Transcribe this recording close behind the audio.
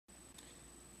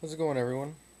How's it going,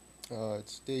 everyone?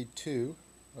 It's day 2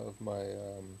 of my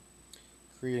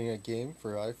creating a game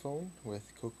for iPhone with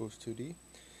Cocos2d.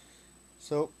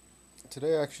 So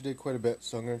today I actually did quite a bit,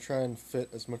 so I'm going to try and fit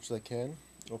as much as I can.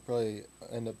 It'll probably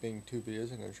end up being 2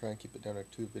 videos. I'm going to try and keep it down to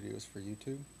 2 videos for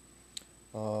YouTube.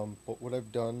 But what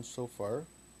I've done so far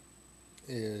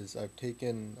is I've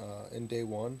taken, in day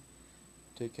 1,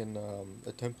 taken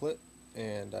a template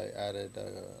and I added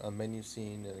a menu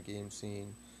scene and a game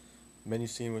scene. Menu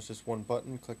scene was just one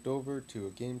button clicked over to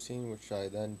a game scene, which I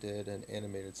then did an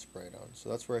animated sprite on. So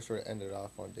that's where I sort of ended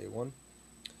off on day 1.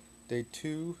 Day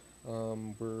 2,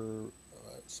 we're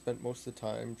spent most of the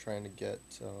time trying to get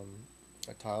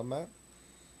a tile map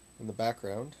in the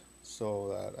background so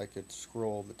that I could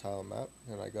scroll the tile map,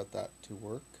 and I got that to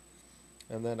work.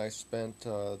 And then I spent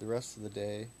the rest of the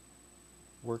day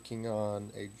working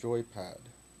on a joypad,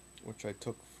 which I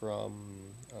took from,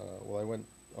 I went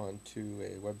onto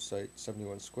a website,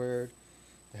 71 Squared.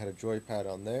 They had a joypad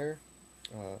on there.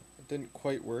 It didn't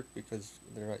quite work because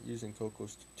they're not using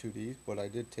Cocos2d, but I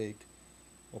did take,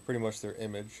 well, pretty much their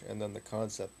image and then the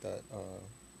concept that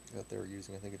they were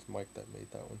using. I think it's Mike that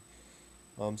made that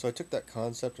one. So I took that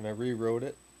concept and I rewrote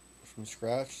it from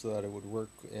scratch so that it would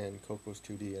work in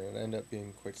Cocos2d, and it ended up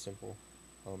being quite simple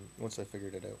once I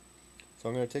figured it out. So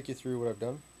I'm going to take you through what I've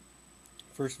done.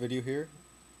 First video here,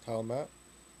 tile map.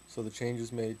 So the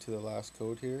changes made to the last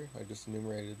code here, I just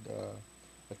enumerated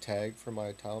a tag for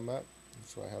my tile map.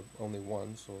 So I have only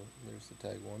one, so there's the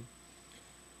tag 1.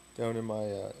 Down in my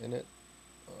init,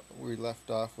 we left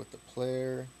off with the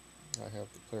player. I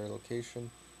have the player location,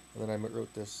 and then I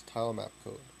wrote this tile map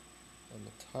code. And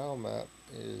the tile map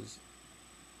is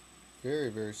very,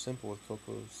 very simple with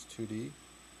Cocos2d.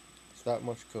 It's that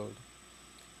much code.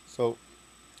 So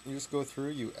you just go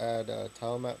through, you add a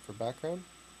tile map for background.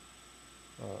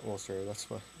 Well, sorry, that's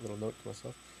my little note to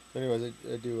myself. So anyways,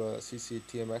 I do a cc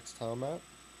tmx tile map.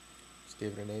 Just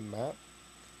gave it a name, map.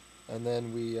 And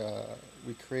then we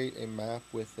create a map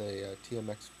with a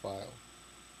tmx file.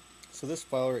 So this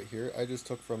file right here, I just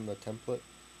took from the template,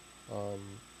 or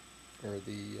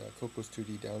the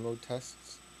Cocos2d download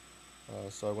tests.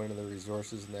 So I went into the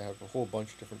resources and they have a whole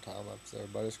bunch of different tile maps there,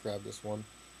 but I just grabbed this one,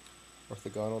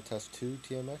 orthogonal test 2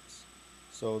 tmx.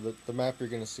 So the map you're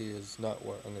going to see is not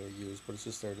what I'm going to use, but it's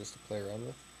just there just to play around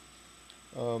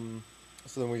with.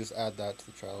 So then we just add that to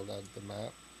the child, add the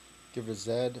map. Give it a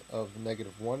Z of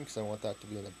 -1 because I want that to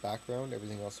be in the background.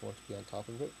 Everything else I want to be on top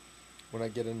of it. When I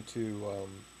get into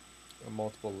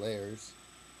multiple layers,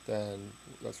 then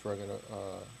that's where I'm going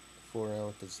to fool around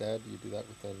with the Z. You do that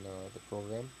within the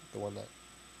program. The one that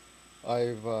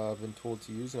I've been told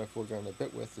to use and I fooled around a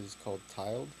bit with is called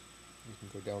Tiled. You can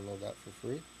go download that for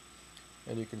free.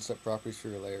 And you can set properties for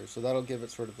your layers. So that'll give it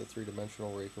sort of the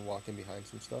 3-dimensional where you can walk in behind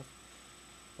some stuff.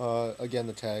 Again,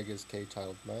 the tag is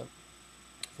ktiled map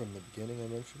from the beginning I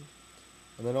mentioned.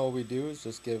 And then all we do is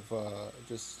just give,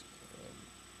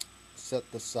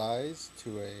 set the size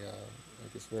to a, I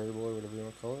guess, variable or whatever you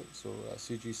want to call it. So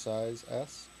cg size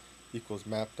s equals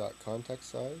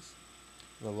map.context size.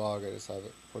 And the log, I just have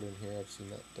it put in here. I've seen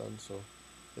that done. So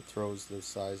it throws the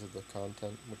size of the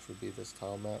content, which would be this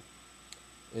tile map,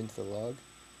 into the log.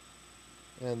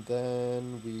 And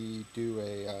then we do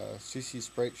a cc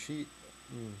sprite sheet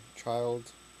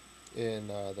child in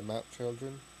the map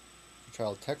children. So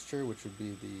child texture, which would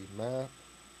be the map,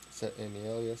 set in the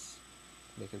alias,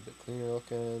 make it a bit cleaner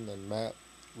looking, then map,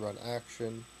 run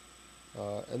action.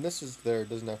 And this is there, it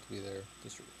doesn't have to be there,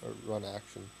 just run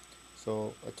action.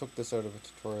 So I took this out of a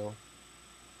tutorial.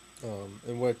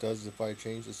 And what it does is if I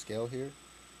change the scale here,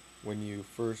 when you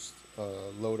first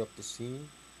load up the scene,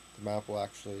 the map will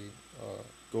actually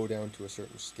go down to a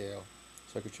certain scale.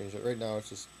 So I could change it. Right now it's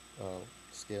just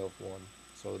scale of 1.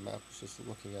 So the map is just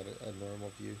looking at a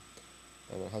normal view.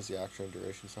 And it has the action and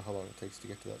duration, so how long it takes to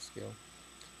get to that scale.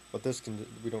 But this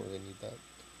we don't really need that.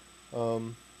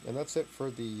 And that's it for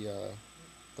the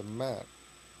map.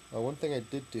 One thing I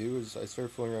did do is I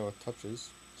started fooling around with touches.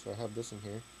 So I have this in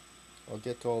here. I'll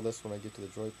get to all this when I get to the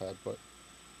joypad, but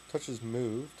touches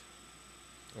moved.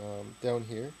 Down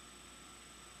here,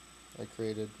 I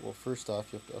created, well, first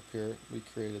off, you have to up here, we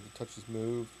created the touches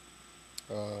moved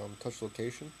touch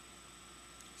location.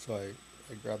 So I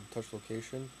grab the touch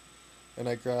location, and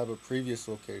I grab a previous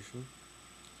location,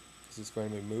 because it's going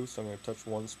to be moved, so I'm going to touch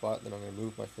one spot, and then I'm going to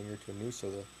move my finger to a new, so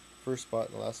the first spot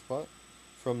and the last spot.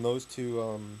 From those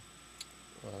two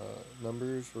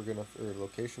numbers, or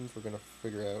locations, we're going to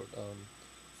figure out,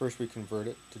 first we convert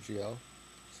it to GL,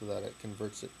 so that it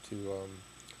converts it to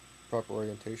proper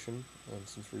orientation, and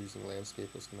since we're using landscape,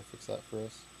 it's going to fix that for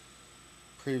us.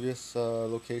 Previous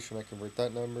location, I convert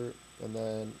that number, and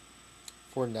then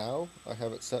for now, I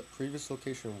have it set previous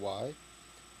location Y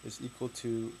is equal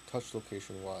to touch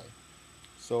location Y.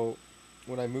 So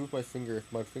when I move my finger,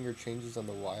 if my finger changes on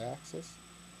the Y-axis,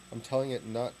 I'm telling it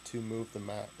not to move the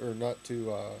map, or not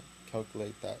to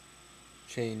calculate that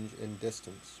change in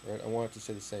distance, right? I want it to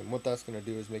stay the same. What that's going to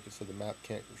do is make it so the map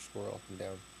can't scroll up and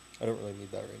down. I don't really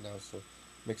need that right now, so it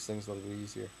makes things a little bit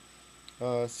easier.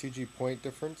 CG point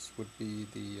difference would be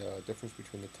the difference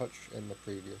between the touch and the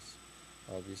previous,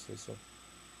 obviously. So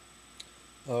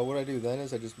what I do then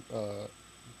is I just,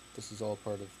 this is all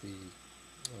part of the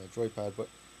joypad, but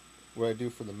what I do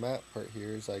for the map part here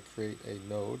is I create a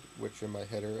node, which in my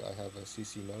header I have a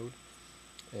CC node,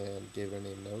 and gave it a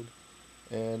name node,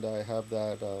 and I have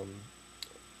that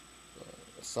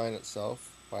assign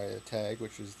itself by a tag,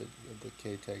 which is the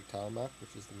K tag tilemap,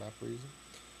 which is the map we're using.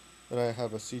 Then I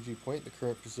have a CG point, the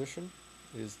current position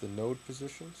is the node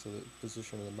position, so the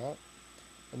position of the map,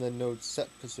 and then node set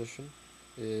position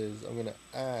is I'm going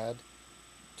to add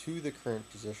to the current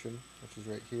position, which is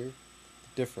right here,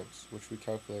 the difference, which we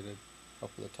calculated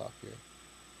up at the top here,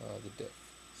 the diff.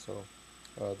 So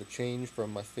the change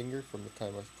from my finger from the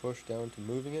time I push down to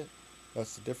moving it,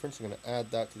 that's the difference. I'm going to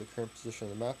add that to the current position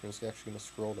of the map, and it's actually going to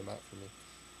scroll the map for me.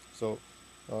 So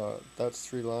that's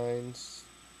 3 lines.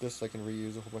 This I can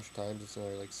reuse a whole bunch of times. It's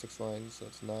another like 6 lines, so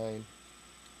that's 9.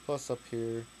 Plus up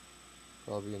here,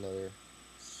 probably another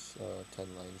 10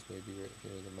 lines maybe right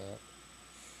here in the map.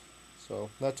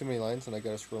 So not too many lines, and I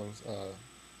got a scrolling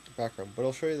background. But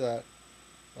I'll show you that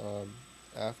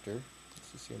after.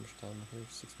 Let's see how much time I have here.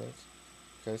 6 minutes.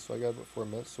 Okay, so I got about 4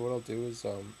 minutes. So what I'll do is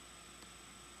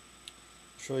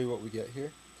show you what we get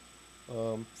here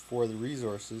for the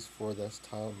resources for this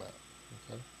tile map.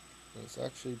 Okay, and it's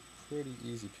actually pretty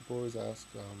easy. People always ask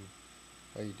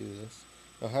how you do this.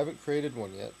 Now, I haven't created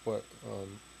one yet, but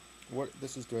what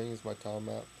this is doing is my tile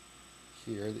map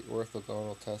here, the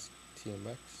orthogonal test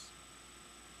TMX.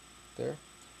 There.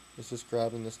 It's just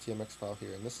grabbing this TMX file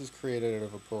here, and this is created out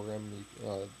of a program.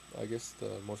 I guess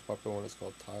the most popular one is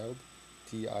called Tiled,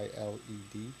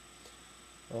 T-I-L-E-D.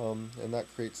 And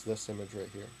that creates this image right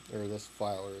here, or this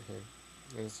file right here.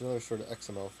 And it's another sort of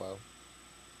XML file.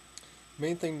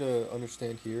 Main thing to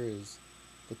understand here is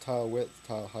the tile width,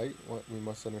 tile height. We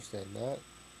must understand that,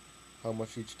 how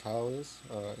much each tile is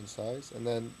in size, and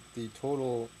then the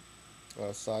total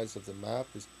size of the map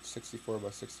is 64 by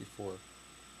 64.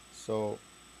 So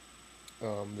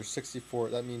there's 64.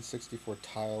 That means 64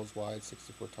 tiles wide,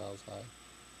 64 tiles high.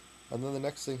 And then the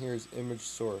next thing here is image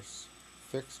source.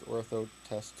 Fixed ortho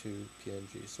test to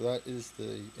PNG. So that is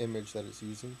the image that it's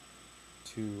using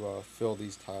to fill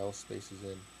these tile spaces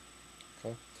in.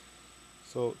 Okay,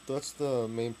 so that's the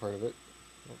main part of it.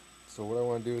 So what I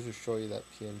want to do is just show you that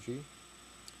PNG,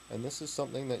 and this is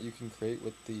something that you can create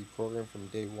with the program from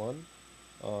day one.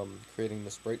 Creating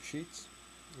the sprite sheets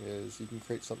is you can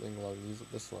create something along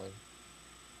this line.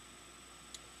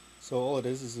 So all it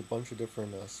is a bunch of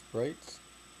different sprites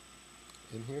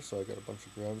in here. So I got a bunch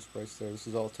of ground sprites there. This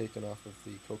is all taken off of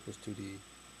the Cocos2d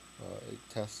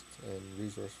test and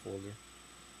resource folder.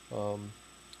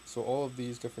 So all of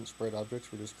these different sprite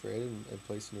objects were just created and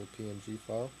placed into a PNG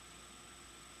file.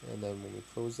 And then when we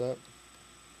close that,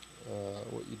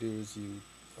 what you do is you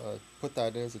put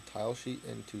that in as a tile sheet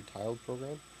into Tiled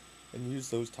program, and use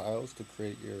those tiles to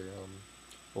create your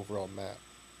overall map,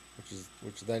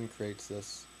 which then creates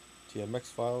this TMX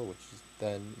file, which is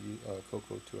then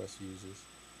Coco2s uses.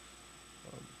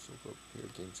 So we'll go here,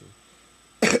 game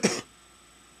scene.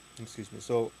 Excuse me.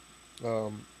 So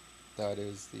that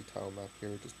is the tile map here.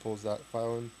 It just pulls that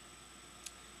file in,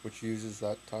 which uses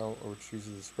that tile, or which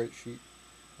uses the sprite sheet,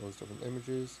 those different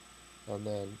images, and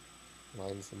then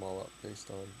lines them all up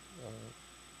based on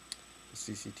the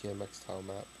CCTMX tile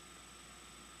map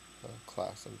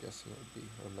class, I'm guessing it would be,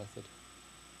 or method.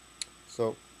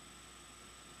 So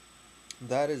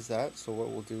that is that. So what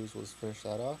we'll do is we'll just finish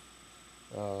that off.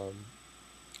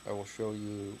 I will show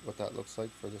you what that looks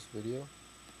like for this video.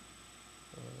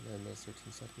 9 minutes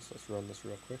 13 seconds. Let's run this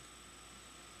real quick.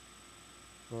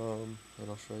 And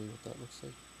I'll show you what that looks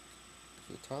like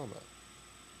for the tile map.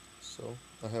 So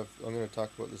I'm going to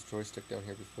talk about this joystick down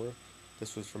here before.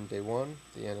 This was from day one,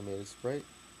 the animated sprite.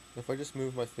 If I just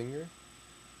move my finger,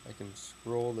 I can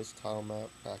scroll this tile map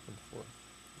back and forth.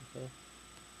 Okay.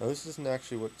 Now this isn't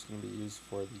actually what's going to be used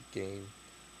for the game.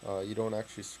 You don't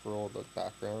actually scroll the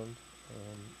background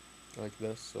like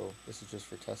this. So this is just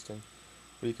for testing.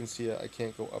 But you can see I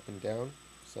can't go up and down,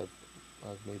 so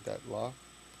I've made that lock,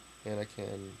 and I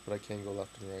can go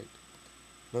left and right.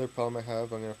 Another problem I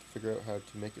have, I'm going to have to figure out how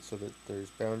to make it so that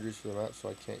there's boundaries for the map, so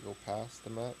I can't go past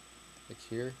the map. Like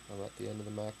here, I'm at the end of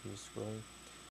the map and just scrolling.